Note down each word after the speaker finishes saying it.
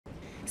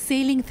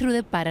sailing through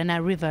the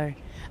Paraná River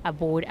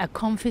aboard a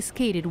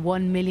confiscated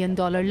 $1 million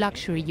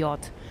luxury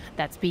yacht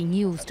that's being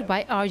used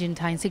by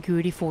Argentine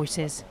security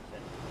forces.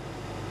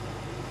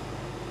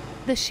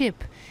 The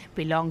ship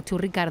belonged to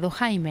Ricardo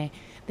Jaime,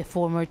 the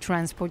former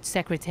transport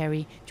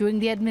secretary during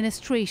the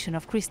administration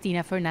of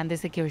Cristina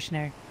Fernández de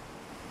Kirchner.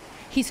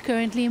 He's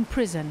currently in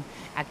prison,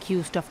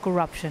 accused of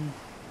corruption.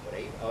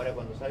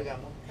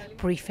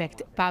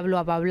 Prefect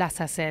Pablo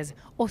Abablaza says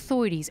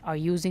authorities are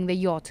using the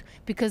yacht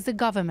because the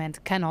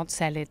government cannot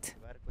sell it.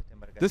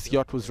 This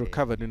yacht was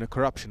recovered in a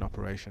corruption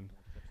operation.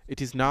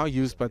 It is now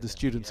used by the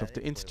students of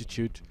the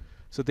institute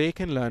so they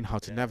can learn how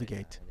to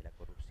navigate.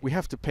 We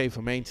have to pay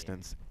for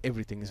maintenance.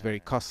 Everything is very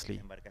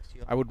costly.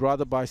 I would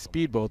rather buy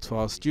speedboats for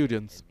our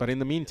students, but in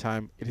the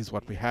meantime, it is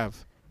what we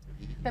have.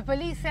 The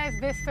police says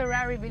this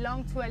Ferrari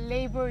belonged to a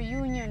labor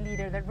union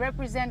leader that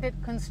represented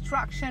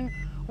construction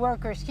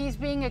workers. He's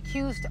being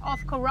accused of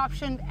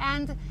corruption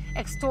and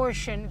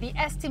extortion. The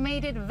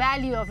estimated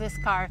value of this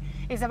car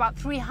is about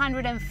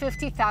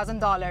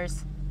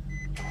 $350,000.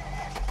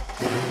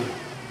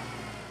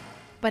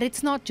 But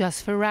it's not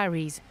just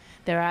Ferraris.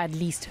 There are at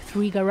least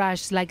 3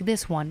 garages like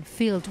this one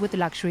filled with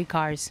luxury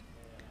cars.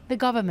 The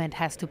government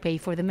has to pay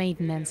for the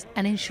maintenance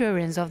and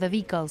insurance of the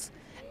vehicles,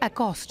 a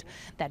cost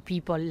that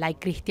people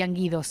like Cristian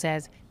Guido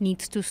says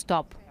needs to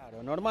stop.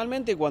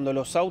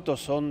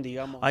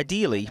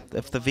 Ideally,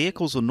 if the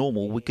vehicles are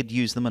normal, we could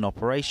use them in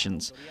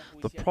operations.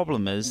 The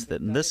problem is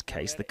that in this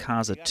case, the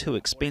cars are too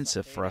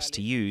expensive for us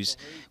to use.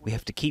 We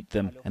have to keep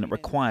them, and it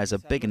requires a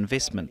big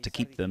investment to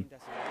keep them.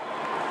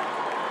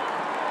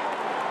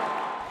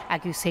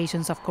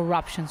 Accusations of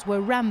corruption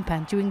were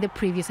rampant during the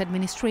previous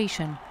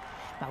administration.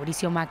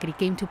 Mauricio Macri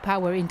came to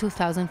power in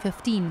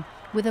 2015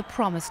 with a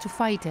promise to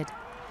fight it.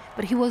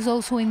 But he was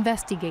also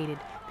investigated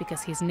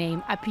because his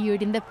name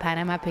appeared in the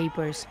Panama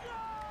Papers.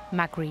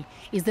 Macri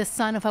is the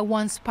son of a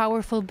once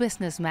powerful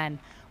businessman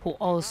who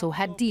also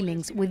had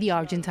dealings with the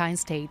Argentine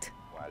state.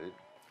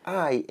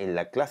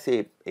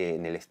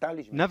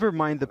 Never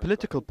mind the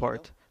political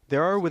part.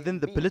 There are within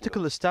the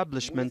political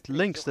establishment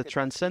links that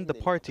transcend the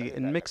party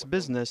and mix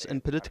business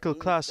and political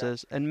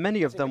classes, and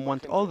many of them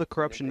want all the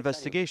corruption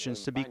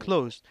investigations to be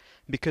closed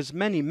because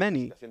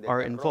many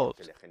are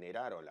involved.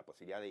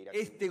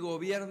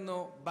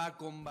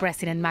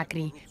 President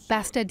Macri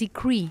passed a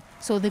decree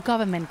so the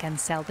government can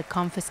sell the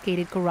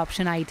confiscated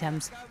corruption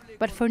items,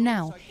 but for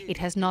now it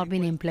has not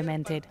been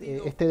implemented.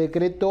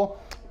 The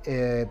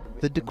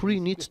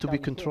decree needs to be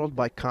controlled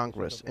by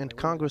Congress, and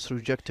Congress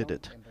rejected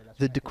it.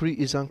 The decree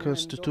is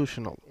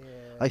unconstitutional.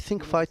 I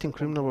think fighting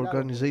criminal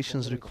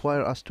organizations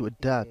require us to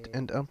adapt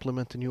and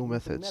implement new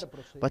methods,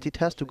 but it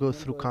has to go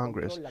through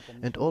Congress,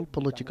 and all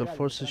political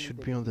forces should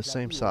be on the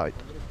same side.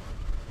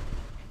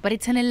 But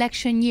it's an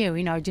election year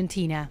in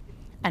Argentina,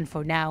 and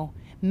for now,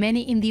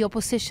 many in the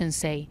opposition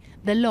say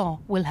the law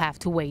will have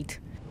to wait.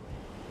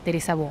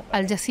 Teresa,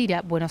 Al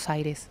Jazeera, Buenos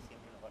Aires.